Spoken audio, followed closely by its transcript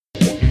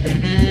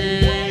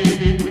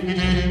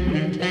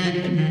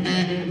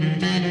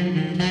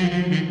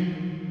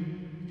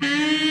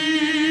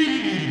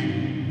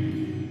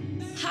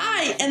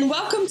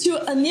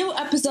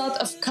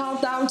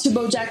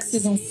BoJack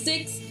Season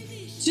 6.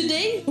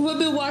 Today, we'll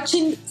be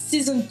watching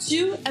Season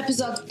 2,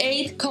 Episode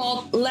 8,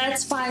 called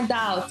Let's Find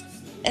Out.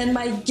 And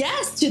my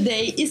guest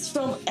today is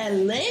from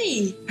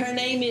LA. Her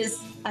name is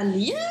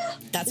Alia?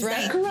 That's is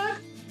right. That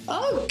correct?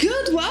 Oh,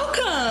 good.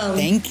 Welcome.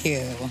 Thank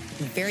you. I'm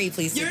very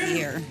pleased to be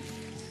here.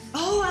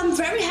 Oh, I'm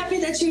very happy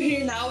that you're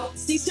here now.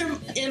 Since you're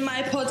in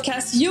my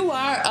podcast, you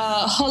are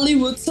a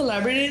Hollywood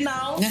celebrity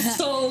now.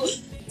 So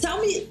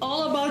tell me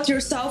all about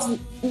yourself.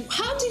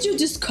 How did you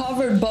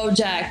discover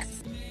BoJack?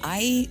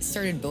 I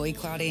started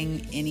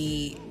boycotting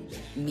any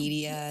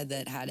media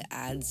that had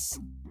ads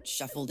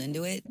shuffled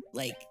into it,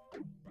 like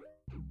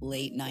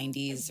late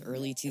 90s,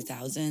 early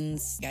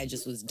 2000s. I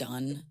just was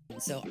done.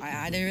 So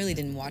I really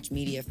didn't watch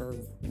media for a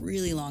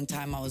really long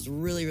time. I was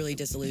really, really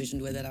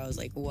disillusioned with it. I was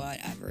like,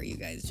 whatever, you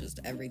guys, just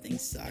everything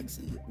sucks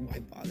and why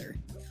bother?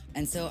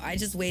 And so I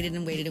just waited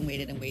and waited and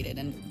waited and waited.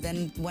 And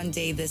then one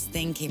day this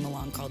thing came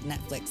along called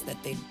Netflix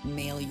that they'd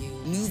mail you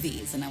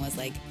movies. And I was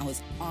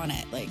on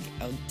it. Like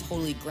I would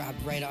totally grab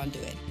right onto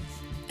it.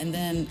 And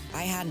then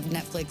I had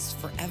Netflix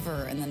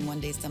forever. And then one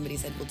day somebody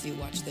said, well, do you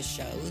watch the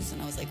shows?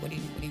 And I was like, what do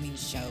you mean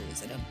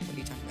shows? What are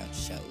you talking about,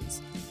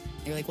 shows?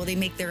 They were like, well, they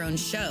make their own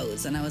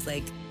shows. And I was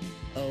like,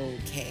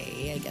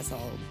 okay, I guess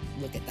I'll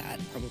look at that.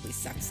 Probably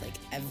sucks like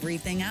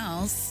everything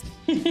else.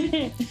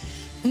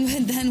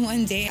 But then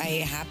one day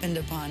I happened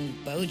upon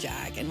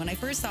BoJack. And when I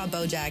first saw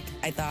BoJack,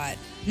 I thought,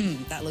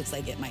 that looks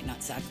like it might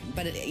not suck.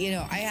 But,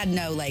 I had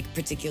no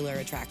particular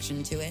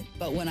attraction to it.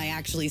 But when I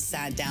actually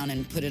sat down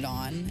and put it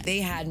on, they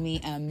had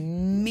me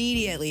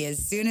immediately,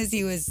 as soon as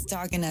he was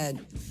talking to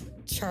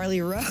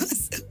Charlie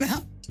Rose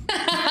about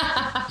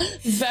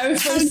very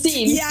first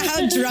scene. Yeah,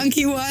 how drunk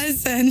he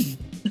was. And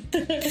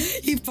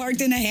he parked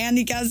in a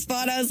handicap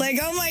spot. I was like,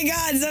 oh my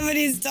God,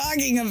 somebody's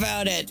talking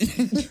about it.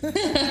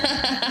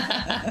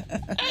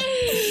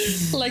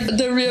 Like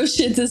the real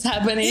shit is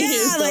happening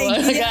here, so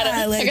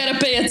I gotta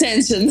pay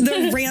attention.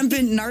 The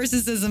rampant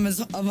narcissism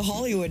of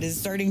Hollywood is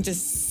starting to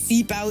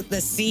seep out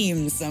the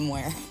seams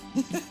somewhere.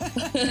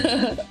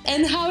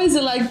 And how is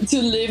it like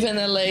to live in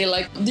LA?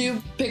 Like, do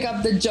you pick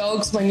up the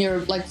jokes when you're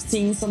like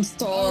seeing some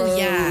store? Oh,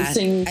 yeah. Or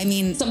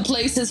seeing some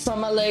places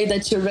from LA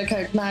that you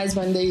recognize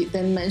when they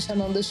then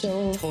mention on the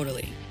show?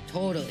 Totally.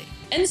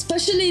 And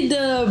especially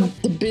the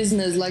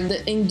business, like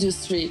the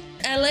industry.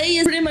 LA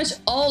is pretty much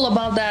all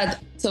about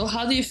that. So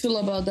how do you feel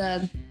about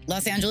that?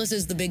 Los Angeles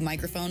is the big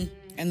microphone,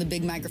 and the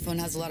big microphone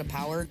has a lot of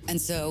power. And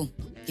so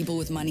people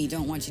with money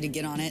don't want you to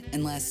get on it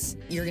unless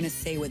you're going to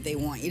say what they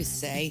want you to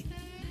say.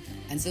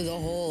 And so the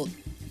whole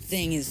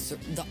thing is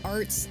the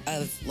arts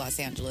of Los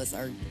Angeles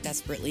are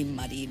desperately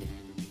muddied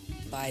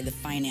by the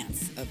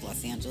finance of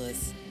Los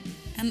Angeles.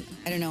 And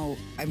I don't know,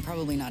 I'm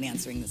probably not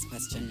answering this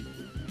question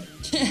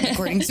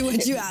according to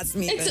what you asked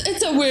me.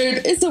 It's a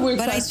weird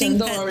but question, I think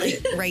don't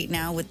worry. Right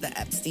now with the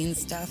Epstein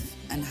stuff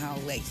and how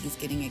he's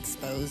getting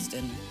exposed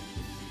and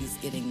he's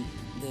getting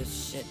the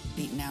shit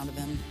beaten out of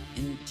him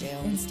in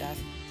jail and stuff,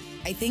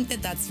 I think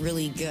that's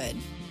really good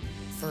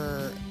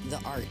for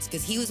the arts,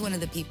 because he was one of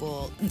the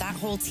people, that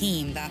whole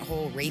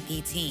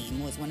rapey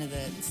team was one of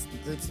the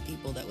groups of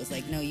people that was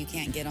like, no, you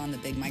can't get on the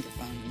big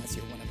microphone unless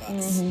you're one of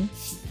us.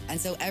 And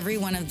so every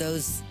one of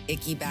those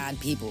icky bad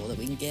people that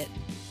we can get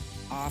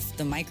off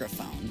the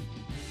microphone,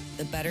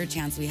 the better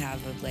chance we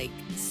have of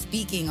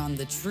speaking on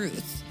the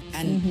truth.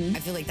 And I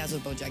feel like that's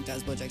what BoJack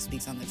does. BoJack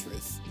speaks on the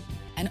truth.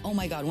 And oh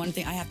my God, one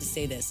thing, I have to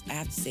say this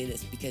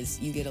because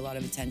you get a lot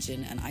of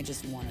attention and I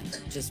just want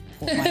to just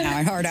pour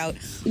my heart out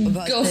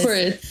about Go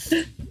this. for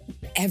it.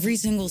 Every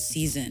single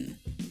season,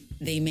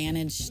 they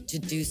manage to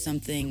do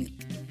something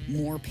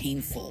more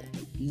painful,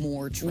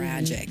 more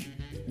tragic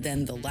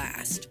than the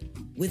last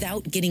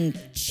without getting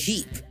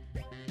cheap.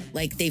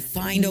 Like they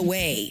find a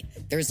way.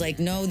 There's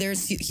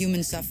there's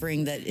human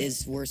suffering that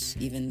is worse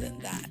even than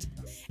that.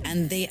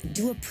 And they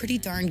do a pretty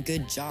darn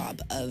good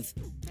job of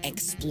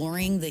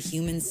exploring the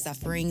human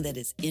suffering that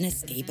is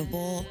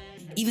inescapable,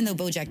 even though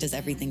BoJack does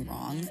everything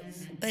wrong.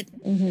 But,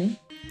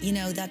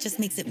 that just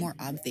makes it more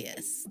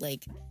obvious.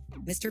 Like,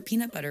 Mr.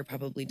 Peanut Butter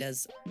probably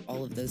does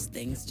all of those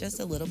things just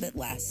a little bit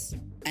less,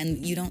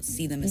 and you don't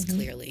see them as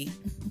clearly.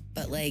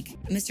 But,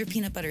 Mr.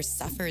 Peanut Butter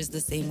suffers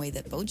the same way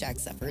that BoJack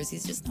suffers.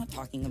 He's just not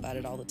talking about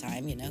it all the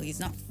time, He's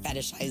not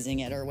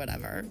fetishizing it or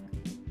whatever.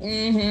 But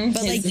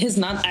he's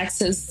not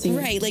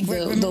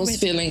accessing those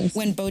feelings.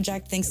 When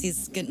BoJack thinks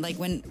he's good,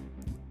 when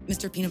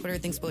Mr. Peanut Butter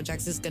thinks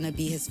BoJack's is gonna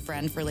be his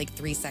friend for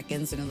 3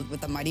 seconds with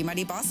the Mighty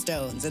Mighty Boss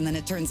Stones, and then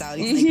it turns out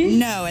he's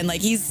no, and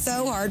he's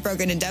so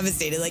heartbroken and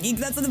devastated.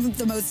 That's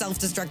the most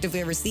self-destructive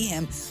we ever see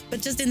him.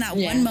 But just in that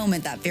one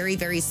moment, that very,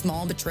 very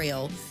small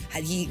betrayal,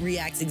 he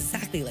reacts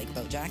exactly like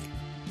BoJack.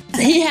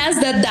 He has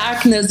that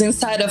darkness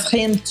inside of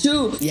him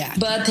too. Yeah.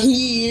 But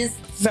he is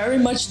very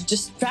much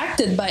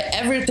distracted by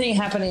everything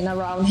happening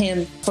around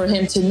him for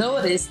him to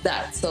notice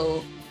that.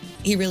 So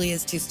He really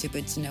is too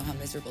stupid to know how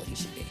miserable he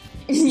should be.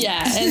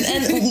 Yeah, and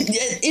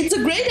it's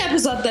a great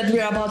episode that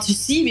we're about to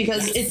see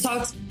because it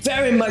talks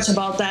very much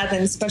about that,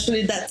 and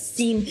especially that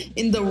scene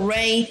in the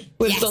rain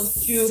with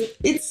those two.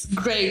 It's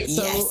great.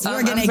 So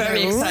we're gonna get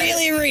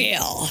really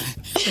real.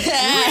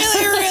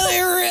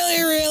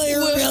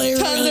 really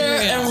thunder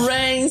real. and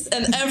rains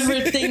and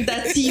everything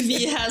that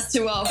TV has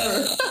to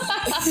offer.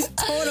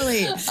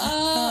 Totally.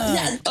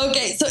 Yeah.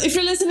 Okay, so if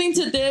you're listening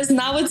to this,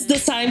 now it's the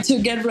time to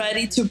get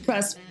ready to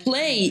press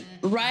play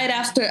right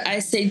after I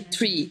say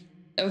 3.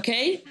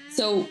 Okay?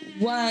 So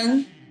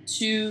 1,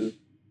 2,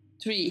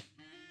 3.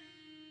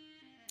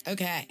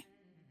 Okay.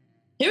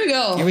 Here we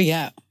go. Here we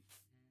go.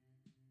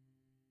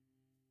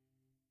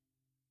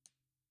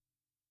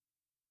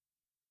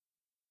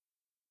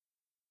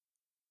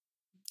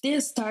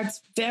 This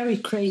starts very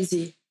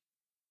crazy.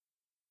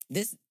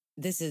 This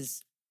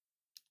is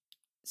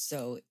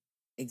so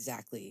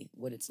exactly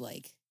what it's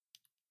like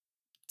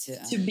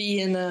to be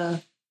in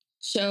a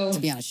show. To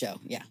be on a show,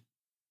 yeah.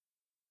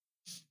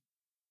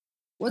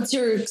 What's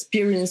your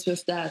experience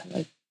with that?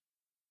 Like,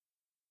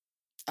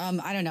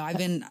 I don't know. I've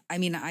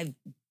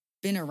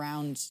been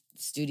around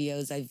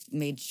studios. I've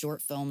made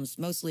short films.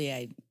 Mostly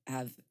I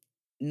have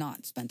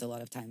not spent a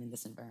lot of time in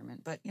this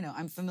environment, but you know,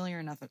 I'm familiar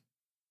enough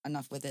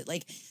with it.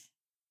 Like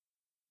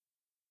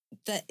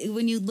that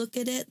when you look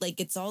at it, like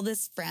it's all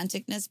this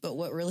franticness, but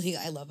what really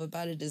I love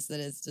about it is that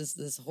it's just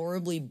this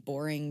horribly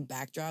boring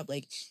backdrop.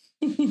 Like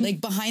like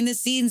behind the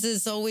scenes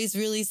is always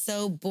really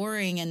so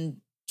boring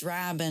and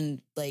drab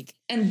and like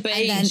and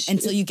beige. And then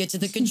until you get to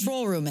the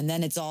control room, and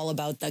then it's all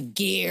about the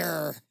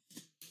gear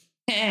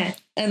and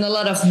a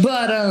lot of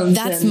buttons.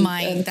 That's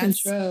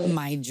control.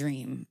 My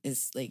dream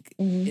is like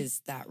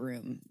is that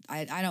room.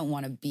 I don't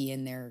want to be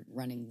in there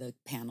running the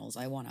panels.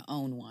 I want to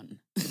own one.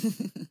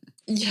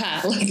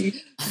 Yeah, like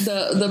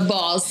the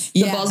boss,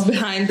 the boss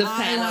behind the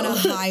panel. I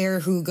want to hire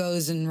who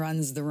goes and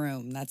runs the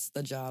room. That's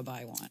the job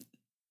I want.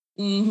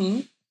 Mm-hmm.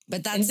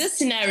 But that's in this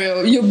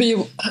scenario, you'll be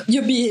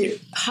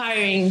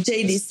hiring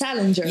JD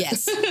Salinger.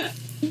 Yes,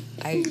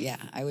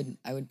 I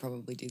would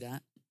probably do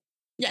that.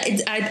 Yeah,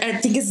 I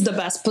think it's the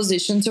best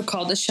position to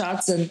call the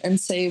shots and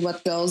say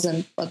what goes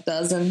and what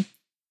doesn't.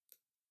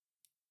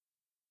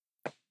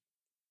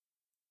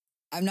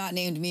 I'm not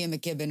named Mia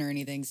McKibben or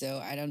anything,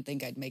 so I don't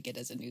think I'd make it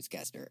as a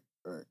newscaster.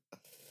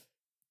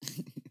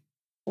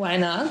 Why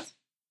not?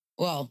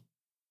 Well,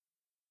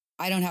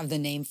 I don't have the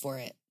name for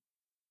it.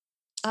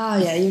 Oh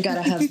yeah, you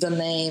gotta have the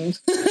name.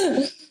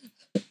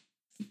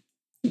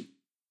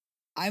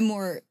 I'm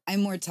more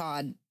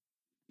Todd.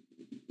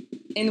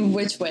 In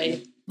which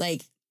way?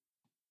 Like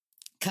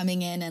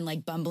coming in and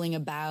like bumbling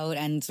about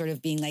and sort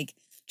of being like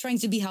trying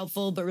to be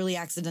helpful, but really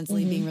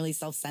accidentally being really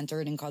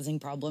self-centered and causing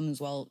problems.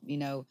 Well, you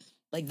know,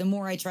 like the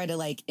more I try to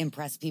like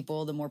impress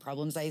people, the more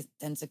problems I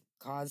tend to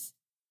cause.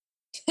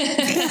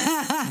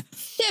 Yeah,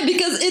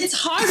 because it's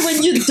hard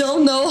when you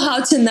don't know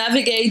how to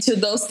navigate to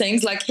those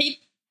things. Like he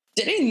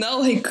didn't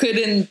know he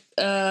couldn't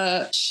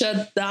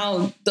shut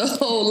down the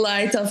whole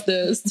light of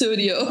the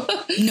studio.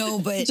 No,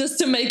 but just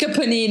to make a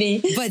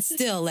panini. But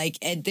still, like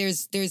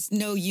there's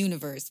no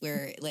universe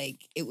where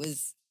like it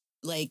was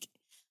like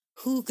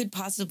who could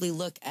possibly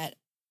look at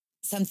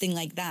something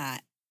like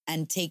that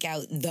and take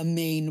out the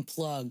main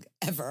plug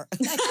ever?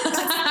 Who does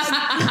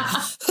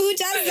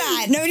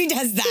that? Nobody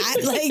does that.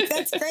 Like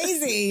that's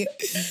crazy.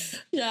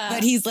 Yeah.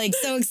 But he's like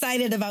so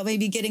excited about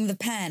maybe getting the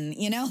pen,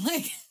 you know,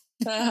 like.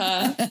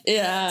 Yeah. So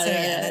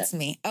yeah, that's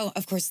me. Oh,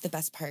 of course, the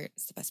best part.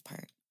 It's the best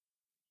part.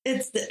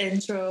 It's the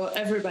intro.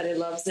 Everybody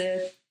loves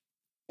it.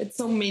 It's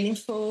so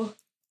meaningful.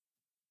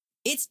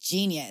 It's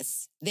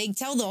genius. They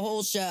tell the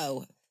whole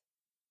show.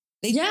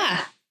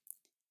 Yeah.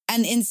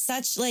 And in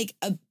such like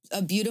a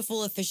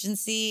beautiful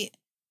efficiency.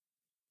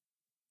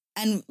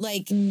 And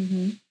like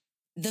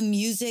the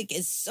music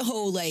is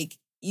so like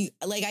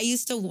I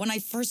used to, when I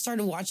first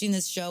started watching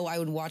this show, I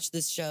would watch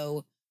this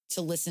show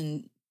to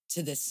listen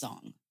to this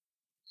song.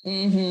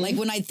 Like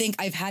when I think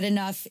I've had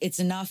enough, it's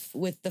enough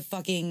with the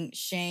fucking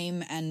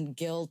shame and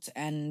guilt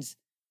and,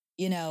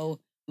 you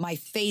know, my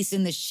face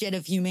in the shit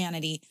of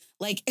humanity.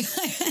 Like, playing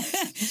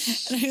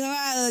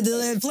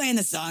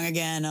the song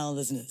again. I'll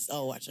listen to this.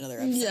 I'll watch another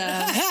episode.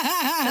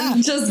 Yeah.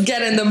 And just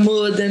get in the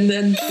mood and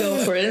then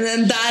go for it and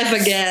then dive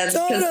again.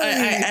 Because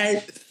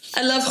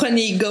I love when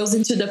he goes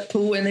into the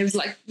pool and it was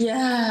like,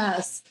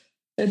 yes,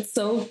 it's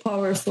so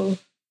powerful.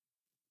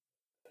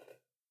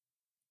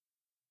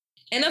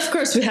 And of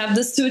course, we have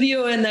the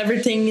studio and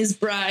everything is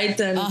bright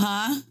and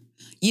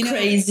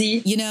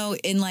crazy. You know,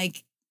 in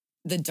like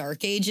the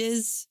dark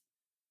ages,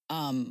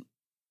 when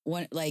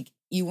like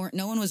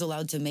no one was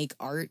allowed to make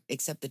art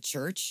except the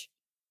church.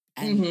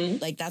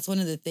 And like, that's one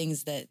of the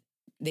things that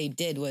they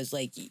did was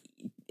like,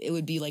 it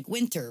would be like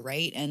winter,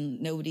 right? And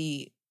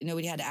nobody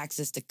had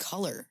access to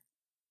color.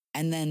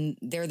 And then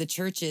there the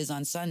churches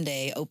on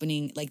Sunday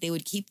opening, like they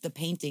would keep the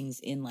paintings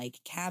in like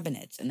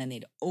cabinets and then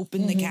they'd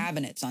open the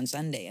cabinets on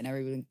Sunday and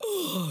everybody would,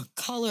 oh,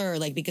 color,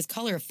 like because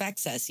color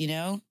affects us, you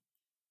know?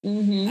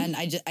 And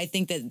I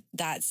think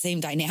that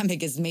same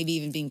dynamic is maybe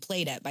even being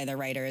played at by the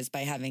writers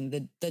by having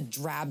the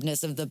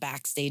drabness of the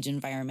backstage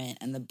environment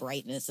and the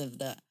brightness of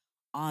the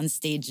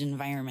onstage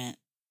environment.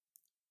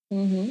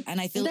 And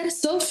I feel that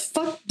is so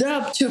fucked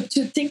up to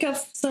think of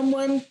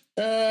someone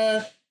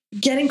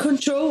getting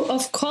control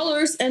of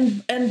colors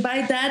and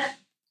by that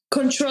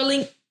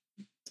controlling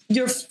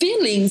your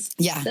feelings.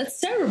 Yeah, that's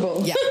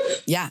terrible.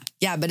 Yeah.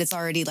 But it's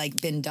already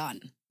like been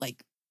done.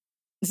 Like,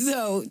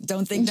 so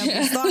don't think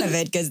nobody's thought of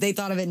it, because they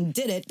thought of it and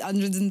did it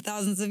hundreds and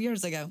thousands of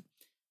years ago.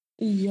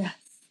 Yes.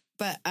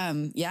 But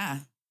yeah.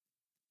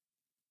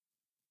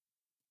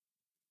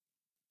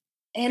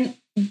 And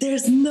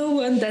there's no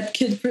one that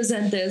could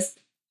present this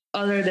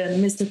other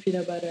than Mr.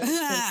 Peanut Butter.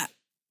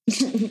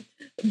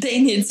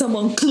 They need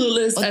someone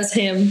clueless as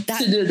him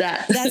to do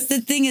that. That's the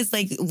thing, is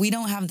like, we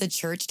don't have the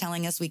church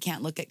telling us we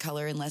can't look at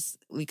color unless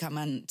we come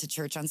on to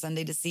church on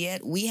Sunday to see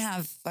it. We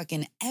have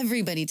fucking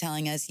everybody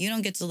telling us you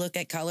don't get to look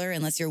at color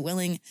unless you're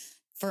willing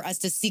for us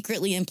to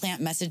secretly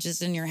implant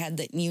messages in your head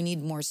that you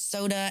need more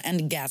soda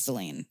and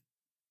gasoline.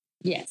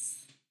 Yes.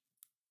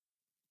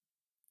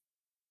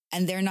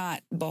 And they're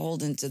not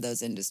beholden to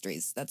those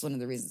industries. That's one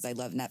of the reasons I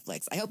love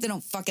Netflix. I hope they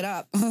don't fuck it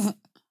up.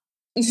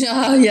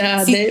 Oh,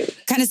 yeah.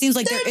 Kind of seems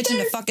like they're itching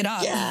to fuck it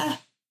up. Yeah.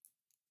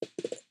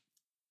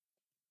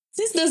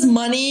 Since there's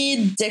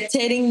money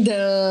dictating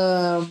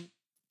the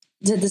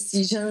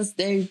decisions,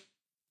 they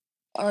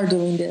are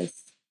doing this.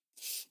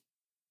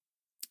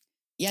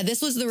 Yeah,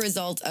 this was the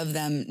result of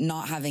them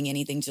not having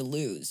anything to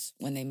lose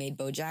when they made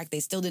BoJack. They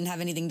still didn't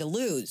have anything to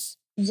lose.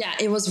 Yeah,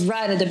 it was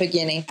right at the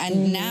beginning.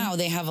 And now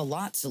they have a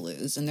lot to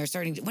lose. And they're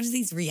starting to... What are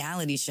these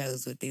reality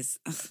shows with these...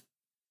 Ugh.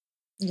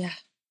 Yeah.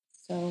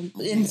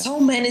 So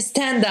many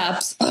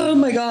stand-ups. Oh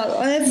my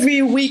God.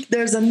 Every week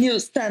there's a new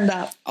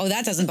stand-up. Oh,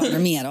 that doesn't bother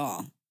me at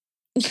all.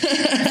 Do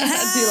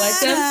you like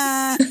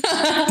them?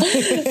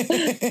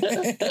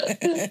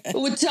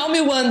 Well, tell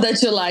me one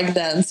that you like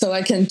then, so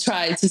I can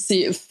try to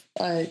see if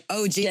I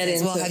get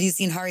into Well, have you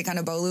seen Hari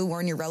Kanabolu,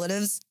 Warn Your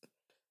Relatives?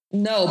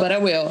 No, but I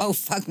will. Oh,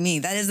 fuck me.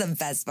 That is the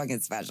best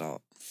fucking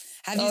special.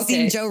 Have you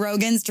seen Joe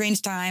Rogan,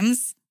 Strange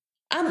Times?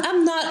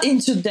 I'm not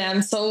into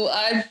them, so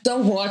I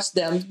don't watch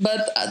them.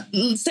 But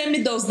send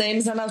me those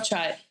names and I'll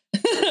try.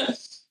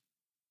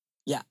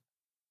 Yeah.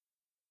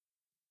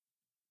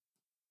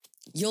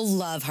 You'll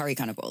love Hari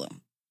Kanabolu.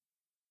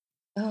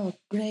 Oh,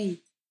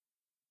 great.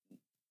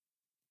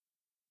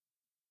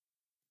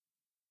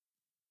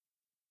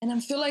 And I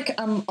feel like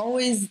I'm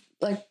always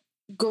like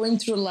going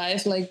through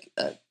life like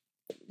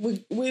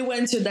we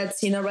went to that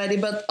scene already,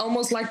 but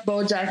almost like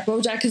BoJack.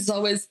 BoJack is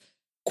always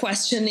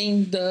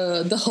questioning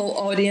the whole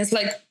audience.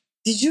 Like,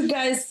 did you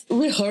guys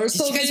rehearse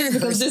this?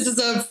 Because this is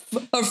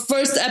our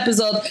first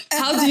episode.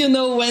 How do you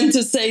know when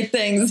to say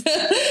things?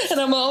 And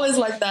I'm always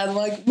like that. I'm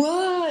like,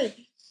 why?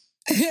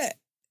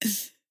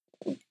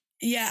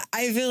 Yeah,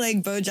 I feel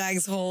like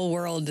BoJack's whole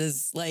world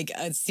is like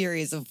a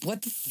series of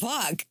what the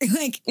fuck?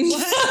 Like,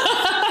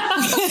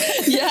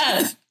 what?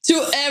 Yeah,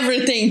 to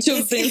everything,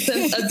 to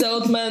Vincent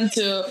Adultman,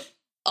 to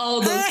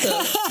all those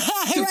stuff.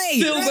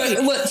 Right.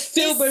 What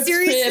Filbert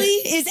seriously?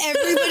 Is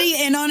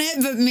everybody in on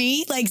it but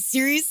me? Like,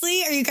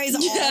 seriously? Are you guys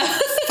all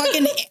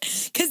fucking...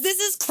 Because this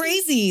is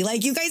crazy.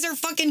 Like, you guys are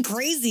fucking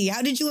crazy.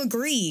 How did you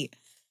agree?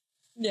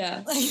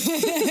 Yeah.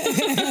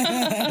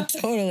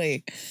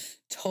 Totally.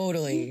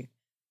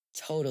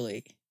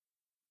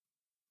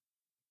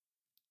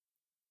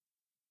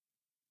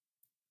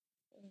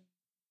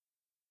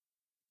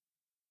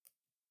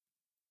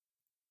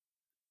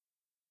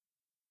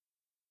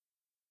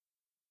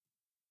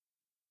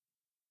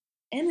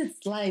 And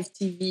it's live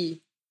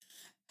TV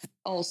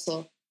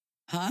also.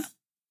 Huh?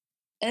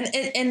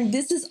 And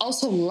this is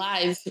also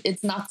live.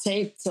 It's not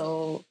taped,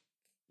 so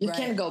you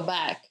can't go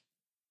back.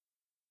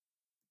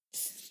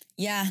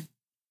 Yeah.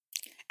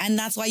 And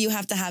that's why you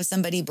have to have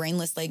somebody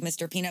brainless like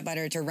Mr. Peanut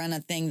Butter to run a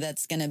thing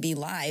that's going to be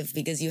live,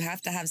 because you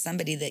have to have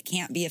somebody that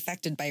can't be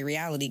affected by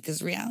reality,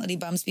 because reality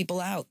bums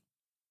people out.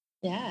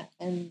 Yeah,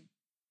 and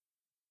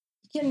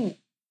you can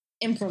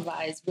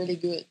improvise really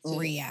good too.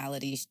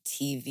 Reality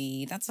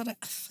TV. That's what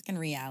fucking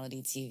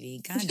reality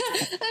TV. God.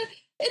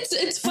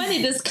 It's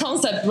funny, this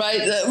concept,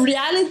 right?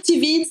 Reality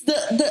TV is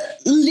the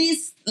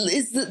least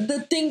is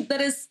the thing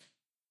that is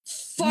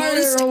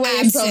farther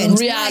away from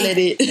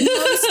reality. Right.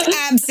 Most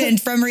absent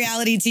from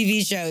reality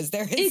TV shows.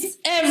 It's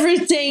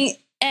everything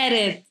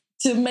edited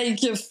to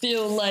make you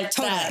feel like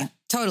that.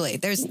 Totally.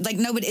 There's like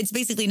nobody. It's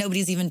basically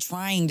nobody's even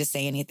trying to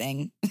say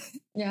anything.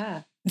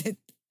 Yeah.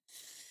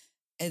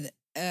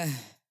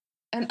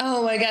 And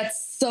I got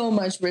so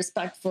much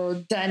respect for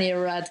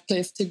Daniel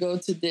Radcliffe to go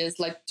to this,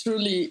 like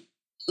truly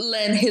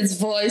lend his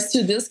voice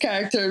to this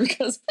character,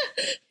 because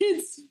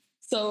it's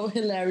so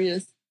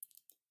hilarious.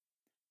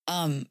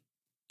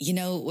 You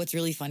know, what's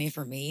really funny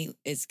for me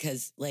is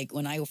because, like,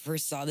 when I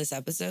first saw this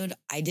episode,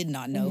 I did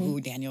not know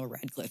who Daniel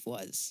Radcliffe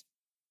was.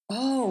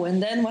 Oh,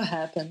 and then what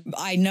happened?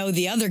 I know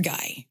the other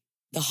guy,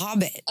 the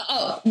Hobbit.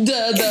 Oh,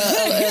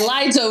 the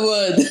Elijah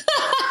Wood.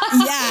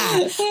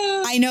 Yeah,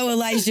 I know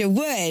Elijah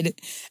Wood.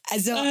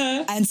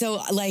 And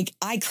so like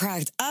I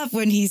cracked up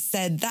when he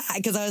said that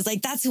because I was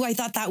like, that's who I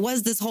thought that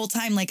was this whole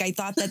time. Like I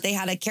thought that they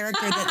had a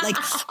character that like,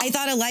 I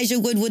thought Elijah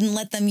Wood wouldn't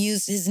let them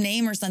use his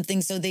name or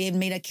something. So they had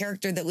made a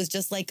character that was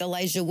just like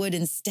Elijah Wood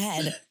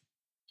instead.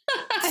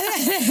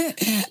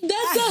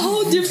 That's a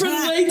whole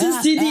different way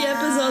to see the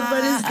episode,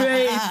 but it's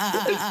great.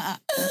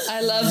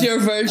 I love your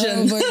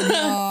version. Oh my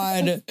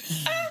God.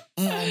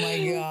 Oh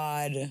my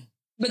God.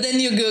 But then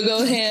you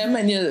Google him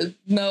and you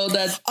know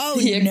that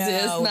he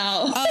exists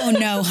now. Oh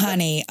no,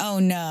 honey. Oh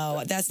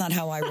no. That's not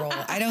how I roll.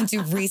 I don't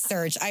do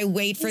research. I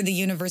wait for the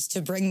universe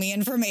to bring me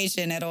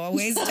information. It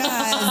always does.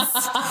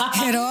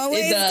 It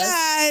always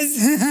does.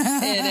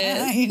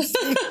 It is.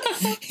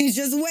 You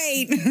just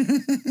wait.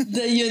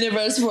 The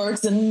universe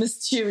works in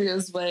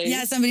mysterious ways.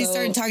 Yeah, somebody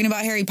started talking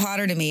about Harry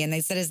Potter to me and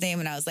they said his name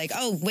and I was like,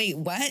 oh, wait,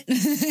 what?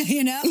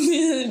 You know?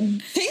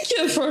 Thank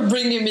you for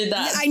bringing me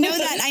that. I know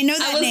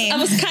that name. I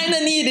was kind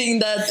of needing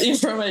that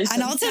information.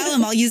 And I'll tell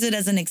him, I'll use it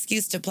as an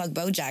excuse to plug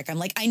BoJack. I'm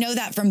like, I know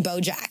that from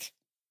BoJack.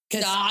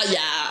 Because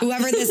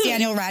whoever this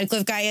Daniel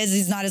Radcliffe guy is,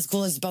 he's not as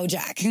cool as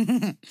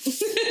BoJack.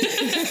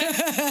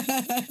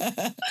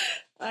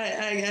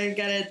 I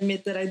gotta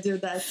admit that I do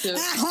that too.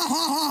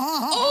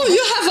 Oh,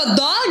 you have a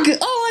dog?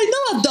 Oh, I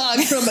know a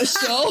dog from a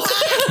show.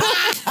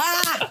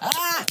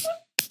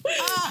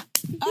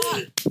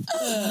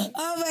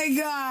 Oh my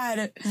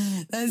God.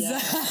 That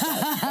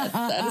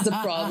is a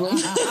problem.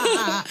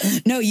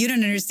 No, you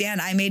don't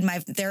understand. I made my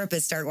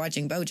therapist start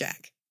watching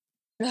BoJack.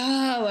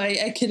 Oh,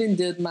 I couldn't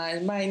do it.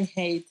 Mine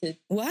hated.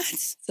 What?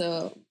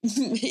 So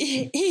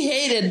he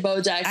hated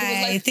BoJack.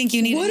 I think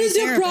you need what is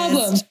your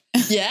problem?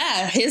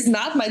 Yeah, he's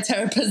not my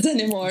therapist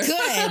anymore.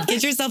 Good.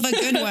 Get yourself a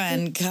good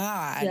one.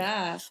 God.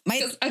 Yeah.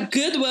 A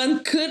good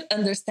one could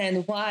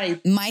understand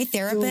why my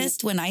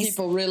therapist,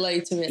 people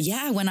relate to it.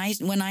 Yeah, when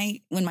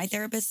my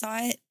therapist saw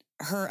it,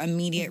 her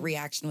immediate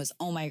reaction was,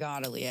 "Oh my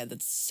God, Aaliyah,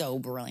 that's so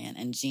brilliant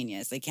and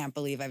genius. I can't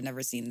believe I've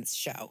never seen this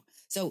show."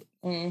 So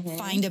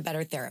find a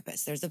better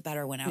therapist. There's a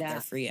better one out there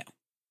for you.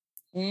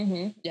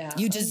 Yeah,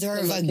 you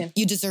deserve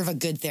a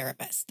good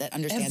therapist that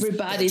understands.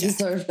 Everybody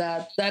deserves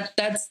that.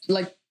 That's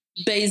like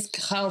basic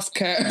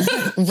healthcare,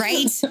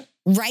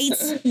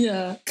 right?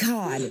 Yeah.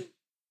 God.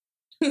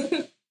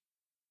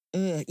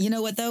 You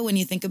know what though? When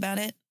you think about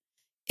it,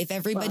 if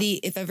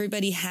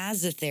everybody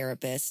has a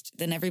therapist,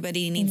 then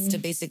everybody needs to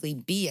basically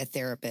be a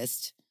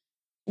therapist.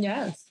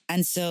 Yes.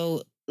 And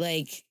so,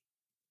 like,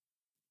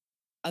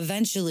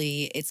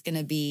 eventually it's going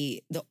to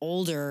be the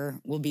older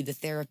will be the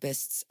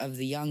therapists of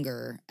the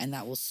younger, and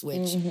that will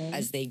switch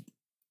as they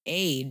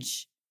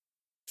age,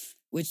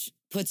 which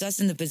puts us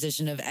in the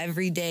position of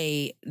every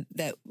day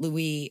that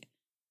we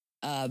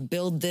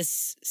build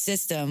this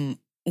system,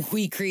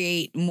 we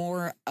create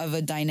more of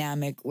a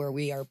dynamic where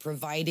we are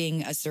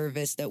providing a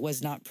service that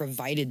was not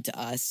provided to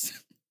us.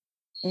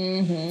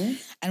 And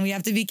we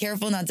have to be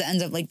careful not to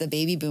end up like the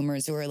baby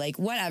boomers who are like,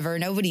 whatever,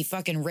 nobody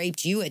fucking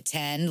raped you at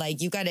 10.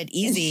 Like, you got it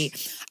easy.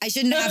 I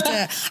shouldn't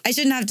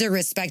have to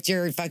respect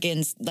your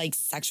fucking like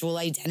sexual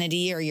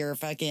identity or your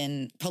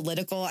fucking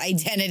political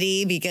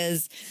identity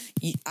because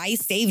I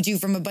saved you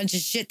from a bunch of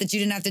shit that you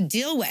didn't have to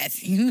deal with.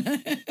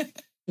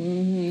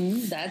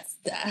 That's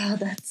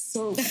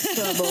so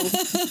trouble.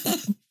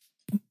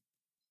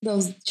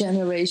 Those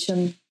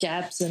generation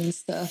gaps and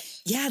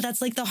stuff. Yeah,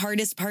 that's like the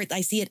hardest part.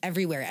 I see it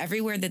everywhere.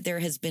 Everywhere that there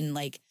has been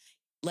like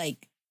the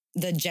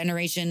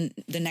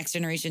next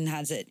generation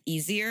has it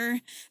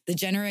easier. The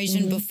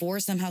generation before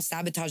somehow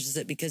sabotages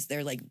it because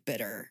they're like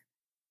bitter.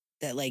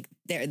 That like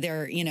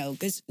they're you know,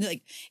 because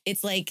like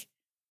it's like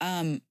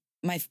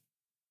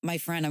my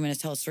friend, I'm going to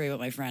tell a story about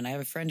my friend. I have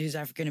a friend who's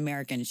African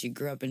American. She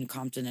grew up in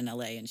Compton in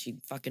LA and she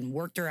fucking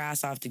worked her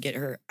ass off to get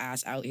her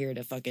ass out here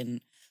to fucking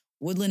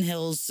Woodland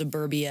Hills,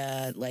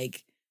 suburbia,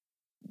 like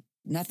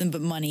nothing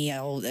but money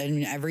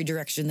in every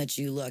direction that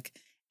you look.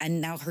 And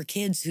now her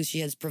kids, who she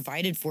has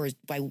provided for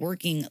by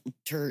working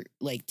her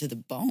like to the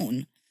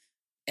bone,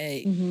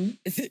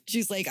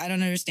 she's like, I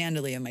don't understand,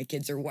 Aaliyah. My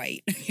kids are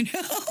white, you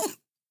know?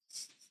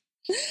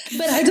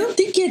 But I don't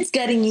think it's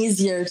getting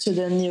easier to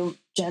the new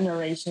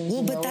generations.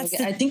 Well, but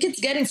I think it's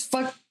getting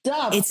fucked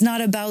up. It's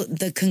not about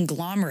the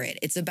conglomerate.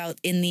 It's about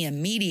in the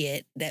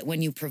immediate that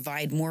when you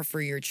provide more for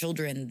your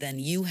children than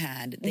you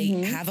had, they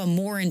have a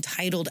more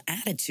entitled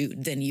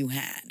attitude than you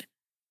had.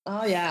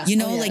 Oh, yeah. You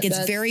know, like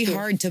it's very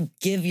hard to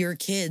give your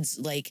kids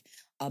like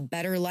a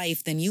better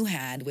life than you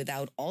had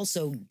without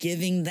also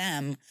giving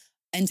them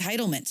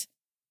entitlement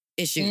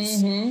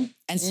issues.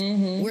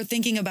 And we're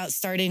thinking about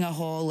starting a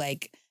whole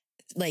like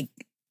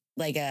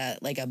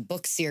a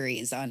book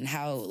series on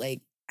how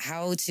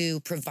to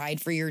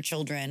provide for your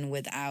children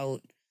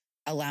without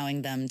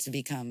allowing them to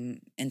become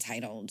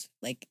entitled,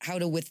 like how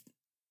to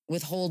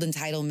withhold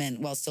entitlement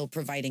while still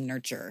providing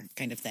nurture,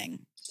 kind of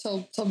thing.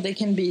 So they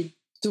can be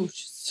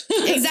douches.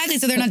 Exactly.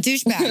 So they're not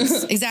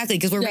douchebags. Exactly.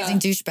 Because we're raising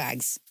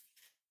douchebags.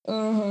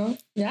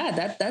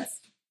 Yeah,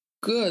 that's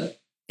good.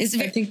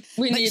 I think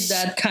we need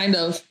that kind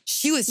of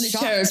she was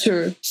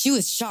literature. Shocked. She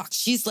was shocked.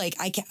 She's like,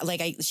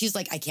 she's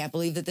like, I can't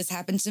believe that this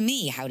happened to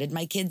me. How did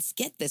my kids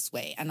get this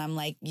way? And I'm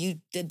like,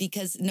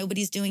 because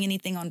nobody's doing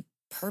anything on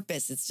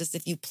purpose. It's just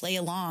if you play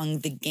along,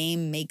 the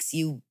game makes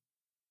you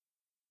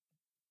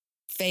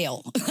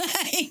fail.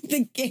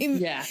 The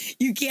game,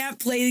 you can't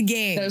play the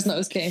game. There's no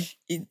escape.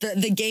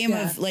 The game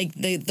of like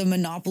the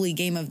monopoly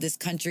game of this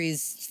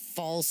country's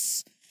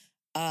false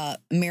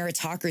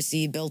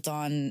meritocracy built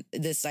on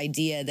this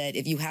idea that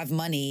if you have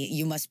money,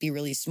 you must be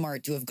really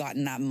smart to have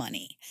gotten that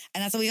money.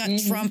 And that's how we got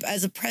Trump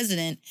as a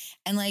president.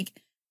 And like,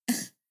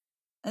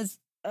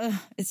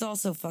 it's all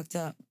so fucked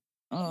up.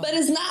 But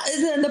it's not,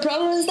 the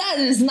problem is that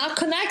it's not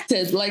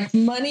connected. Like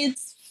money,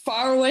 it's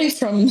far away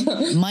from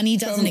money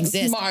doesn't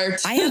exist.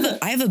 Smart. I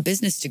have a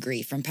business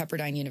degree from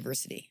Pepperdine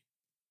University.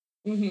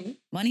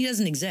 Money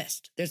doesn't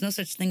exist. There's no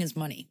such thing as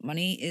money.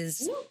 Money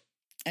is...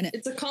 And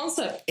it's a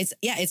concept. It's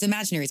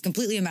imaginary. It's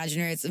completely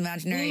imaginary. It's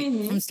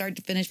imaginary from start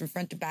to finish, from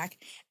front to back.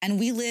 And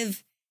we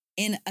live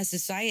in a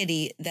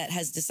society that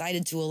has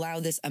decided to allow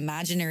this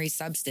imaginary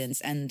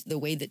substance and the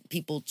way that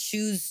people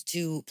choose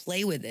to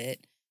play with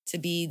it to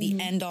be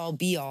the end all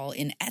be all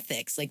in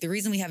ethics. Like the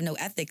reason we have no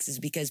ethics is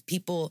because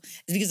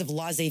of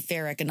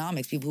laissez-faire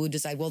economics. People who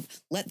decide, well,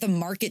 let the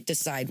market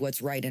decide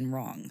what's right and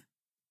wrong.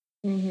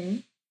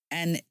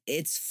 And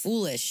it's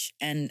foolish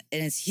and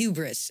it's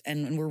hubris,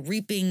 and we're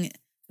reaping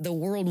the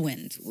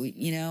whirlwind,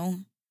 you know?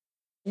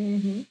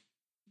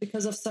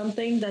 Because of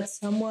something that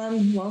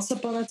someone once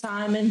upon a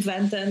time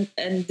invented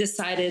and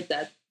decided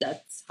that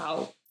that's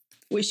how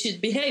we should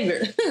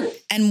behave.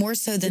 And more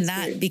so than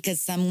that, weird.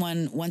 Because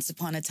someone once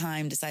upon a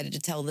time decided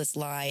to tell this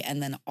lie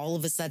and then all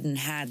of a sudden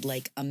had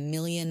like a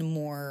million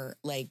more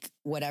like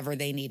whatever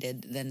they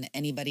needed than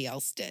anybody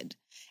else did.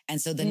 And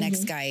so the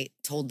next guy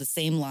told the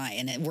same lie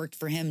and it worked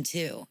for him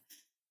too.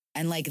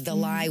 And like the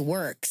lie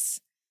works.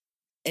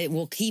 It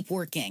will keep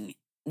working.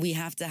 We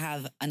have to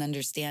have an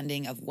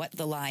understanding of what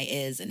the lie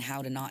is and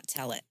how to not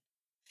tell it.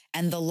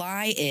 And the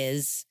lie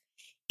is,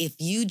 if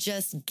you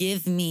just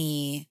give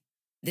me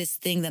this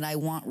thing that I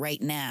want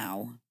right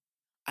now,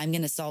 I'm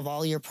going to solve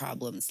all your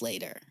problems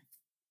later.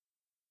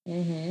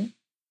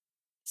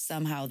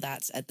 Somehow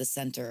that's at the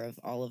center of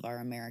all of our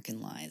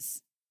American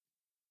lies.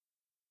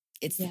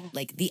 It's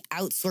like the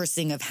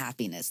outsourcing of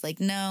happiness. Like,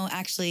 no,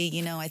 actually,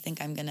 you know, I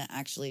think I'm going to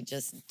actually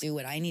just do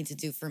what I need to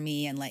do for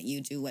me and let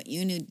you do what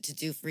you need to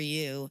do for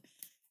you.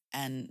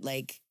 And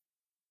like,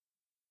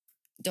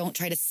 don't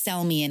try to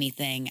sell me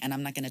anything, and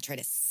I'm not going to try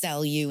to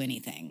sell you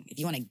anything. If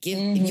you want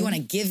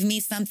to give me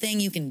something,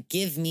 you can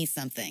give me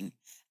something.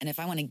 And if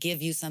I want to give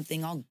you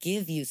something, I'll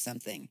give you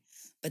something.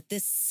 But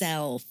this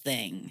sell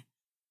thing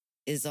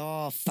is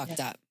all fucked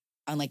up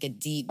on like a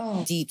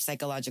deep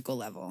psychological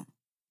level.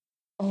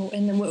 Oh,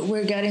 and then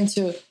we're getting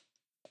to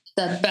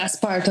that best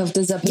part of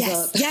this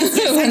episode. Yes.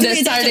 When they're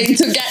starting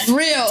to get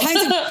real. Time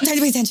to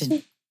pay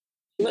attention.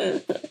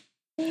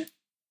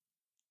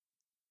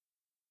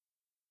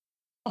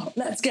 Oh,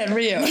 let's get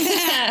real.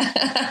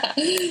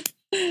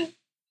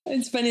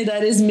 It's funny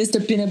that is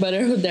Mr. Peanut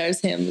Butter who dares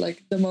him,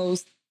 like the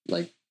most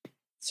like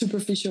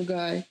superficial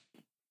guy.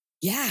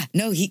 Yeah,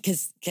 no,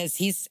 because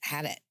he's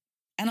had it,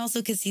 and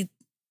also because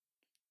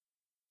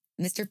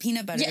Mr.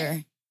 Peanut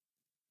Butter.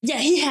 Yeah,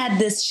 he had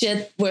this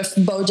shit with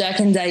BoJack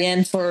and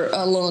Diane for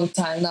a long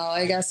time now.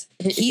 I guess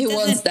he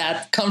wants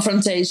that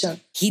confrontation.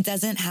 He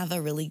doesn't have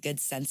a really good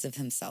sense of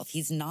himself.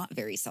 He's not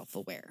very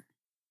self-aware.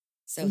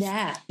 So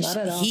not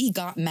at all. He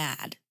got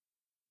mad.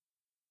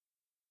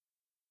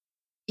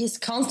 He's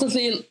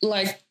constantly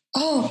like,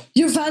 oh,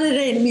 you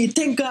validated me.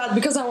 Thank God,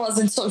 because I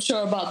wasn't so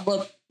sure about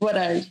what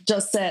I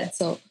just said.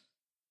 So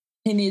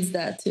he needs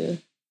that too.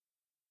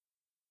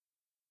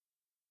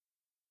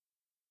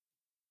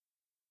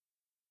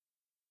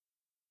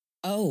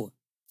 Oh,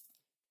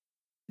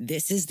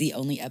 this is the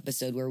only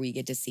episode where we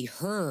get to see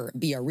her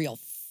be a real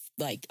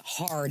like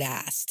hard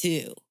ass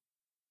too.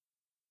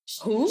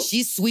 Who?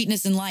 She's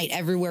sweetness and light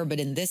everywhere, but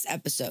in this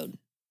episode.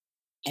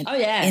 And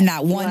in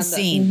that one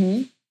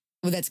scene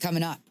that's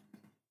coming up.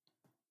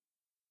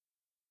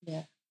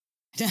 Yeah.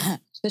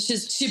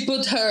 She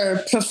put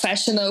her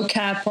professional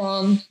cap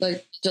on,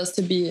 like just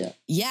to be.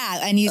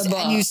 And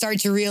you start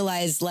to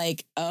realize,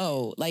 like,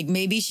 oh, like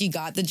maybe she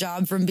got the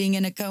job from being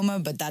in a coma,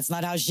 but that's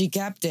not how she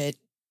kept it.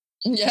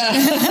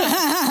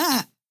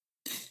 Yeah.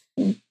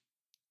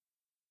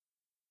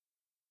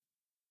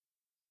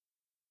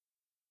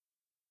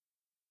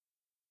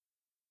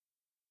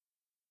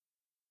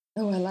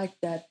 Oh, I like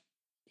that.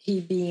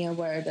 He being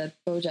aware that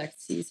BoJack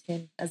sees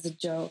him as a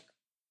joke.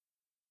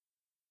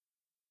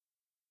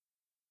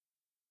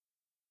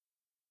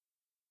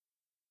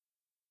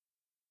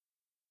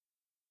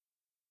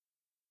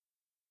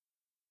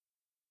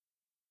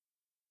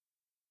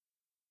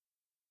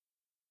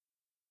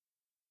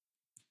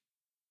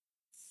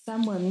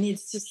 Someone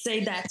needs to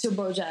say that to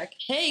BoJack.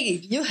 Hey,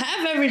 you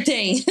have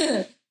everything.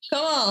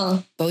 Come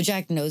on.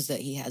 BoJack knows that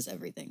he has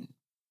everything.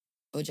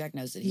 BoJack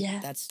knows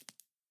that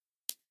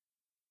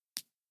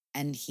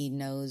and he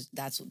knows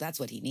that's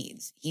what he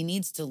needs. He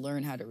needs to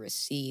learn how to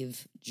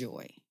receive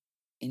joy.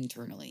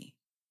 internally.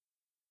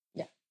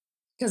 Yeah,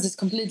 because it's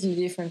completely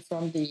different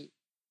from the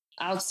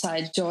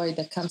outside joy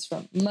that comes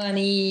from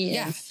money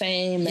and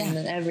fame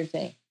and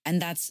everything.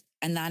 And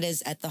that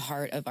is at the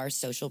heart of our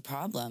social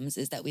problems,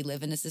 is that we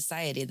live in a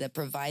society that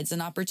provides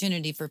an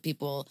opportunity for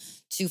people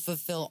to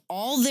fulfill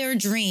all their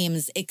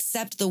dreams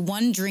except the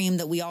one dream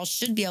that we all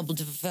should be able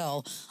to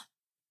fulfill,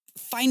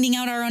 finding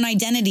out our own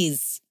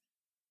identities.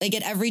 Like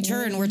at every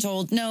turn, we're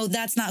told, no,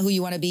 that's not who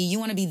you want to be. You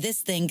want to be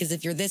this thing, because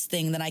if you're this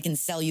thing, then I can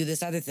sell you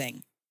this other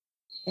thing.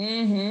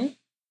 Mm-hmm.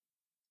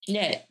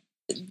 Yeah.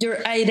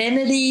 Your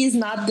identity is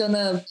not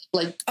gonna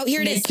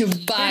make you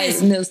buy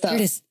new stuff. Here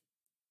it is.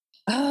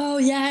 Oh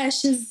yeah,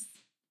 she's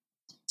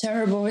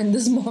terrible in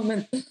this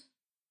moment.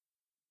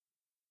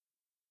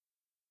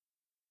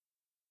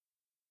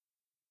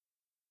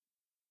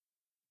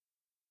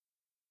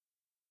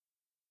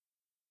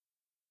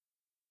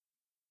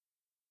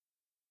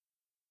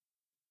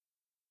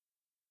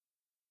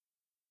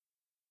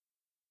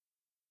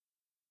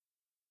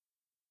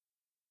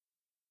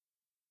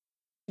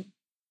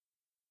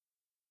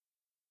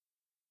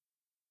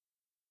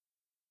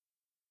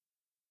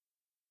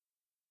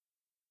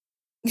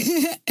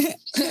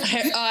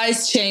 Her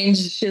eyes change.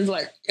 She's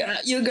like,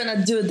 you're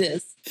gonna do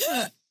this.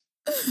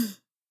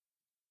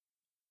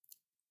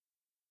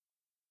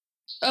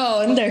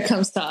 Oh, and there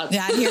comes Todd.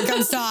 Yeah, here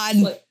comes Todd.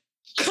 Like,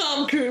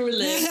 calm crew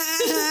relief.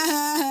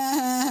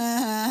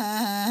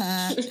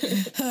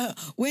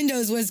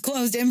 Windows was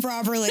closed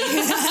improperly.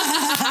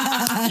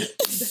 That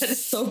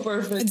is so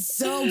perfect. It's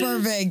so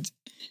perfect.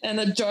 And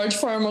a George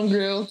Foreman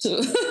grill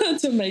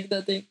to make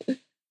that thing.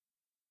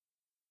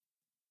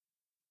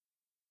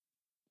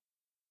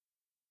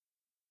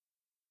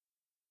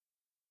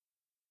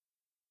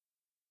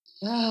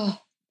 Oh,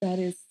 that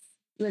is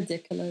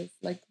ridiculous.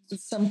 Like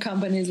some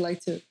companies like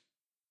to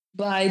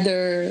buy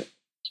their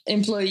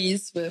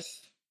employees with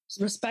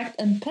respect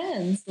and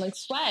pens, like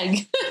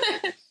swag.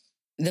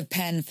 The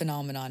pen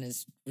phenomenon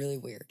is really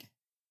weird.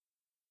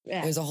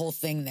 Yeah. There's a whole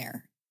thing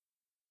there.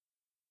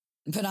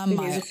 But I'm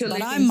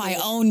my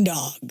own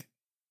dog.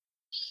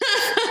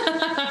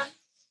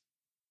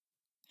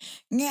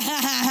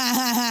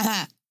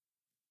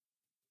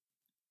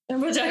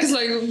 And Bojack is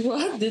like,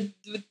 what? Did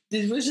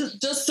we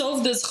just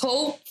solve this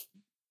whole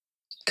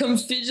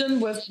confusion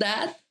with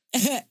that?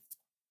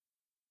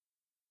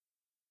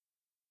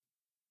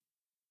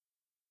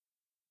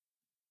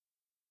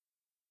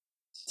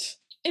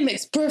 It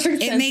makes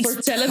perfect sense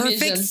for television.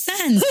 Perfect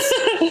sense.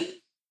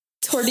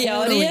 For the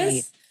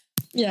audience.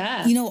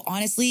 Yeah. You know,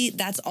 honestly,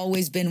 that's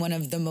always been one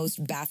of the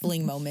most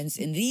baffling moments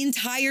in the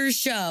entire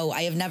show.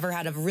 I have never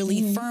had a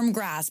really firm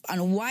grasp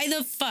on why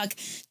the fuck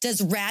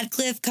does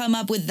Radcliffe come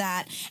up with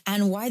that,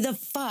 and why the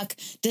fuck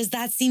does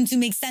that seem to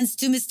make sense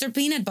to Mr.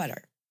 Peanut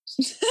Butter?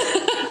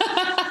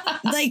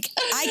 Like,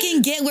 I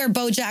can get where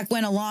Bojack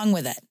went along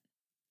with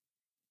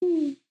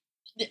it.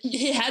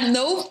 He had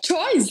no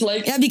choice.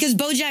 Yeah, because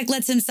Bojack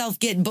lets himself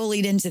get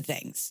bullied into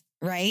things,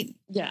 right?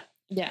 Yeah.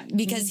 Yeah.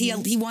 Because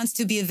he wants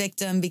to be a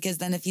victim, because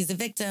then if he's a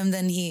victim,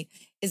 then he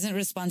isn't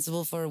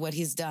responsible for what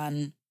he's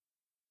done.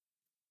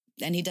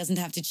 And he doesn't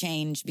have to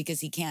change because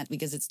he can't,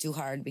 because it's too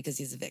hard, because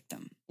he's a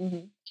victim.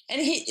 Mm-hmm.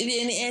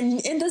 And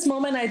in this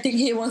moment, I think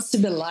he wants to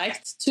be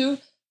liked too.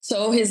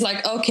 So he's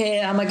like, okay,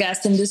 I'm a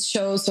guest in this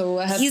show, so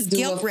I have to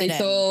do what they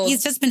told.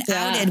 He's just been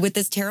outed with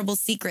this terrible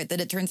secret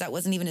that it turns out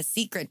wasn't even a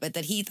secret, but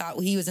that he thought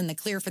he was in the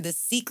clear for this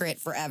secret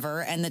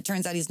forever. And it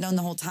turns out he's known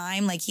the whole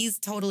time. Like, he's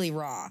totally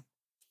raw.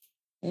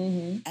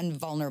 Mm-hmm. And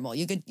vulnerable.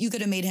 You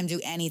could have made him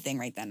do anything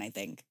right then, I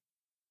think.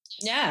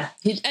 Yeah,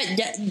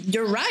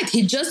 you're right.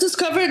 He just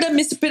discovered that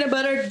Mr. Peanut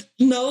Butter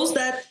knows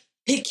that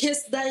he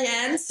kissed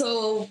Diane,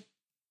 so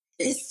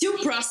he's still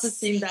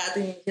processing that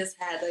in his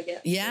head, I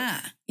guess.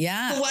 Yeah.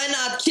 So why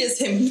not kiss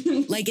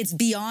him? Like, it's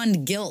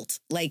beyond guilt.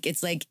 Like,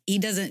 it's like he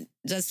doesn't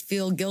just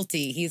feel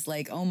guilty. He's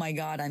like, oh my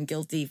God, I'm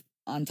guilty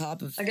on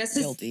top of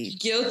guilty. It's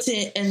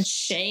guilty and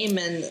shame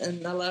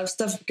and a lot of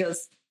stuff,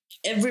 because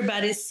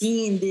everybody's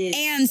seeing this.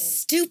 And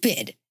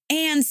stupid.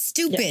 Yeah.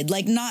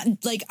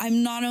 Like,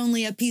 I'm not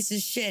only a piece of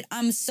shit,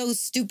 I'm so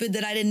stupid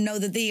that I didn't know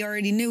that they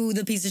already knew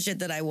the piece of shit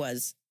that I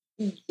was.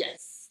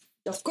 Yes,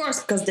 of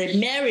course, because they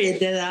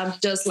married and I'm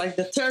just like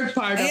the third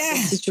part of the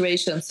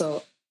situation.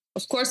 So,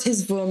 of course,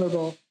 he's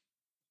vulnerable.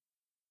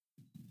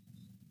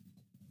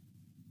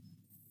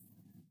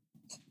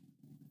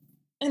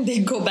 And they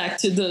go back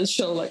to the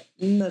show like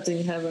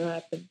nothing ever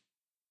happened.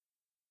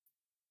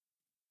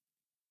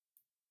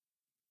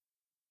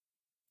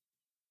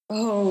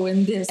 Oh,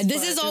 and this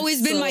has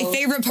always been my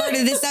favorite part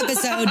of this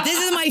episode. This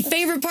is my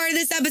favorite part of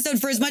this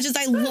episode, for as much as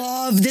I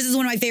love. This is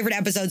one of my favorite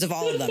episodes of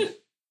all of them.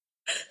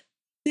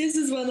 This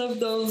is one of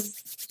those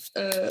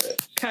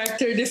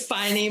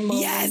character-defining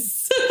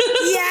moments.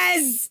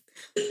 Yes.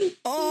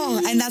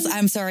 Oh, and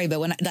I'm sorry,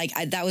 but when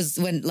that was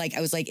when I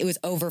was like, it was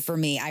over for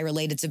me. I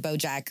related to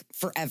Bojack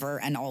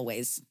forever and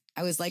always.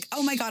 I was like,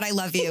 oh my God, I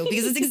love you,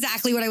 because it's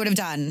exactly what I would have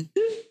done.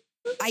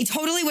 I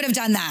totally would have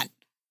done that.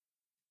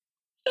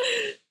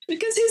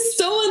 Because he's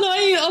so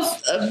annoying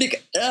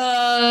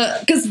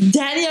because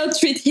Daniel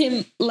treat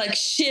him like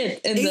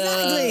shit in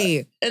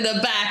Exactly. in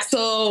the back.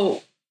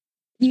 So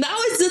now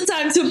is the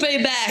time to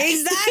pay back.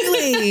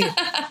 Exactly.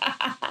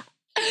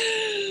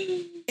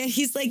 And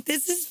he's like,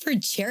 this is for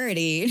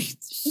charity.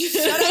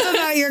 Shut up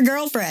about your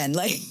girlfriend.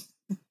 Like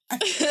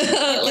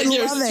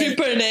your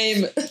stripper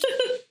name.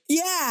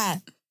 Yeah.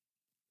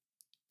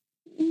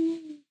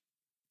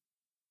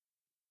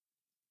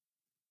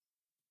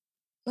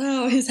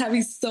 Oh, he's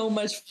having so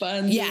much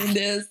fun doing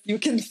this. You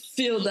can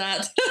feel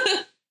that.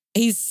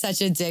 He's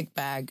such a dick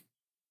bag.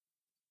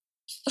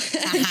 She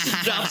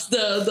drops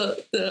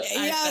the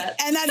iPad.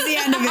 And that's the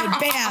end of it.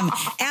 Bam.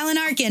 Alan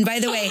Arkin, by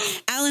the way,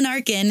 Alan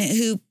Arkin,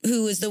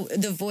 who is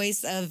the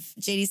voice of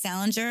J.D.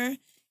 Salinger,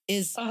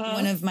 is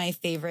one of my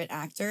favorite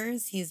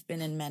actors. He's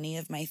been in many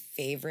of my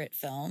favorite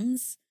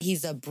films.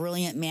 He's a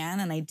brilliant man,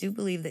 and I do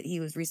believe that he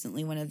was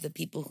recently one of the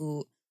people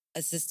who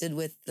assisted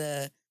with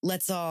the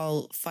let's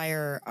all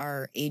fire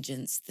our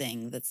agents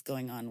thing that's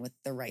going on with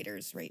the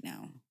writers right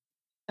now.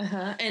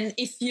 And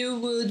if you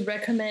would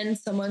recommend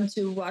someone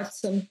to watch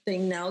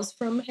something else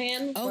from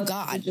him,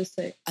 what would you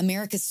say?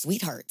 America's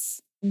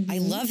Sweethearts. I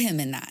love him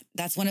in that.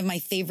 That's one of my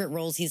favorite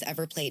roles he's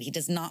ever played. He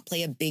does not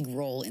play a big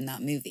role in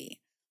that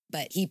movie,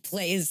 but he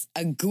plays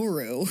a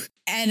guru.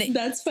 And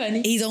that's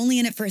funny. He's only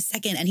in it for a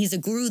second, and he's a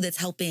guru that's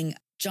helping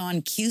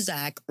John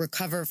Cusack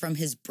recover from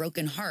his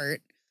broken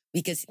heart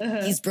because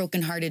he's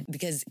brokenhearted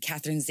because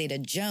Catherine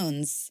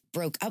Zeta-Jones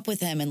broke up with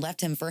him and left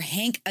him for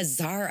Hank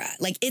Azaria.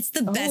 Like, it's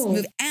the best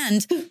movie.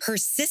 And her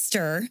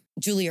sister,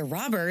 Julia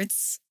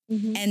Roberts,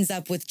 ends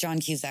up with John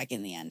Cusack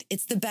in the end.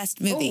 It's the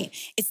best movie.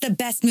 It's the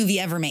best movie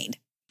ever made.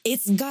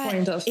 It's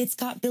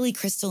got Billy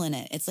Crystal in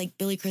it. It's like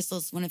Billy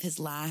Crystal's one of his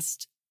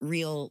last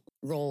real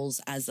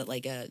roles as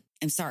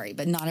I'm sorry,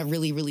 but not a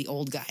really, really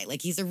old guy.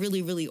 Like, he's a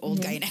really, really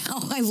old guy now.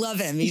 I love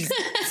him. He's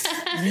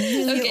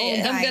really old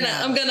guy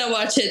I'm gonna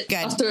watch it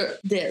after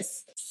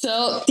this.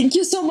 So thank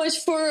you so much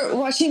for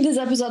watching this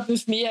episode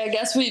with me. I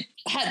guess we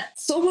had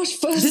so much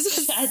fun. This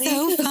was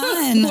so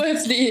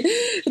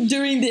fun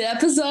during the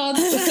episode.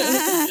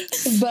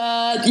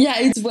 But yeah,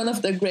 it's one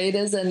of the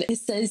greatest, and it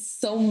says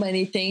so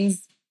many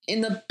things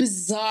in a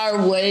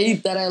bizarre way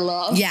that I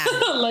love. Yeah.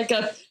 Like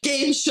a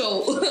game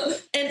show.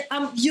 And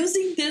I'm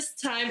using this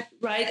time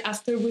right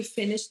after we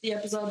finish the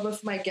episode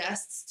with my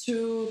guests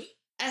to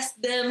ask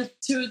them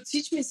to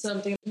teach me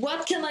something.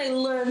 What can I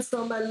learn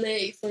from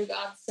LA, for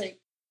God's sake?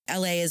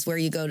 LA is where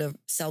you go to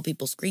sell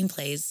people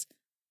screenplays.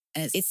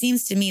 And it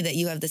seems to me that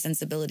you have the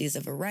sensibilities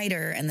of a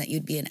writer and that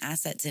you'd be an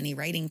asset to any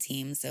writing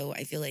team. So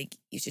I feel like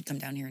you should come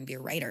down here and be a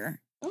writer.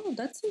 Oh,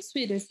 that's so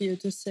sweet of you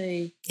to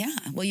say. Yeah.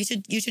 Well, you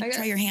should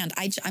try your hand.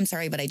 I'm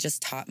sorry, but I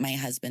just taught my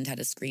husband how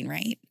to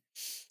screenwrite.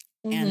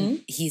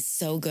 And he's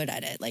so good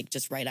at it. Like,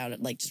 just right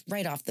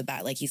off the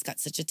bat, like, he's got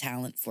such a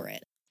talent for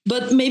it.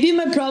 But maybe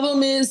my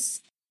problem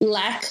is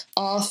lack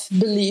of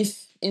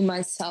belief in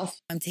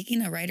myself. I'm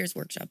taking a writer's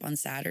workshop on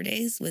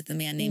Saturdays with a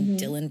man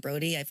named Dylan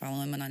Brody. I follow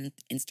him on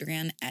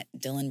Instagram at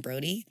Dylan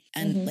Brody.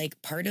 And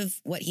like, part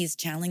of what he's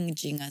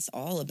challenging us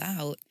all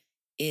about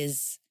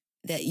is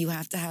that you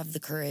have to have the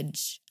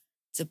courage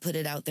to put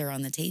it out there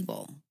on the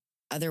table.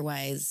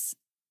 Otherwise,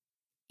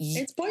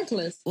 it's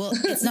pointless. Well,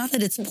 it's not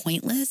that it's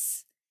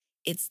pointless.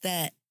 It's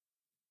that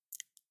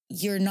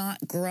you're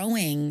not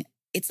growing.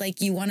 It's like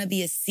you want to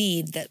be a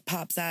seed that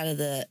pops out of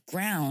the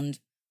ground,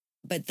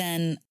 but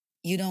then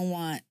you don't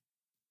want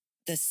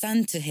the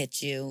sun to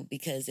hit you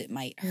because it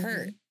might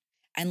hurt.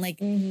 And like,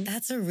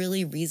 that's a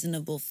really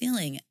reasonable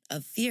feeling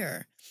of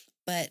fear.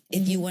 But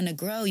if you want to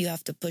grow, you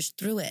have to push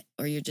through it,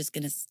 or you're just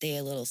going to stay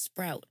a little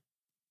sprout.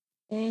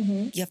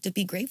 You have to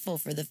be grateful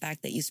for the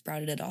fact that you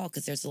sprouted at all,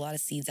 because there's a lot of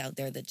seeds out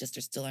there that just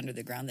are still under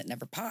the ground that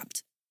never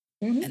popped.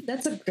 And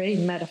that's a great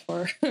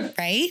metaphor.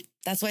 Right?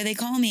 That's why they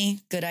call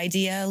me Good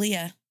Idea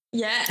Aaliyah.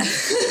 Yeah.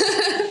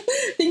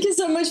 Thank you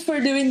so much for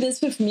doing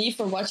this with me,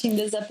 for watching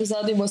this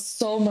episode. It was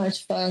so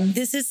much fun.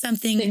 This is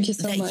something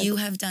that you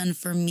have done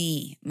for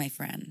me, my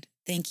friend.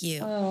 Thank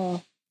you.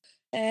 Oh,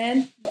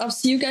 and I'll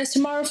see you guys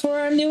tomorrow for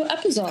a new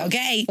episode.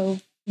 Okay. So,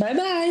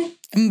 bye-bye.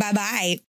 Bye-bye.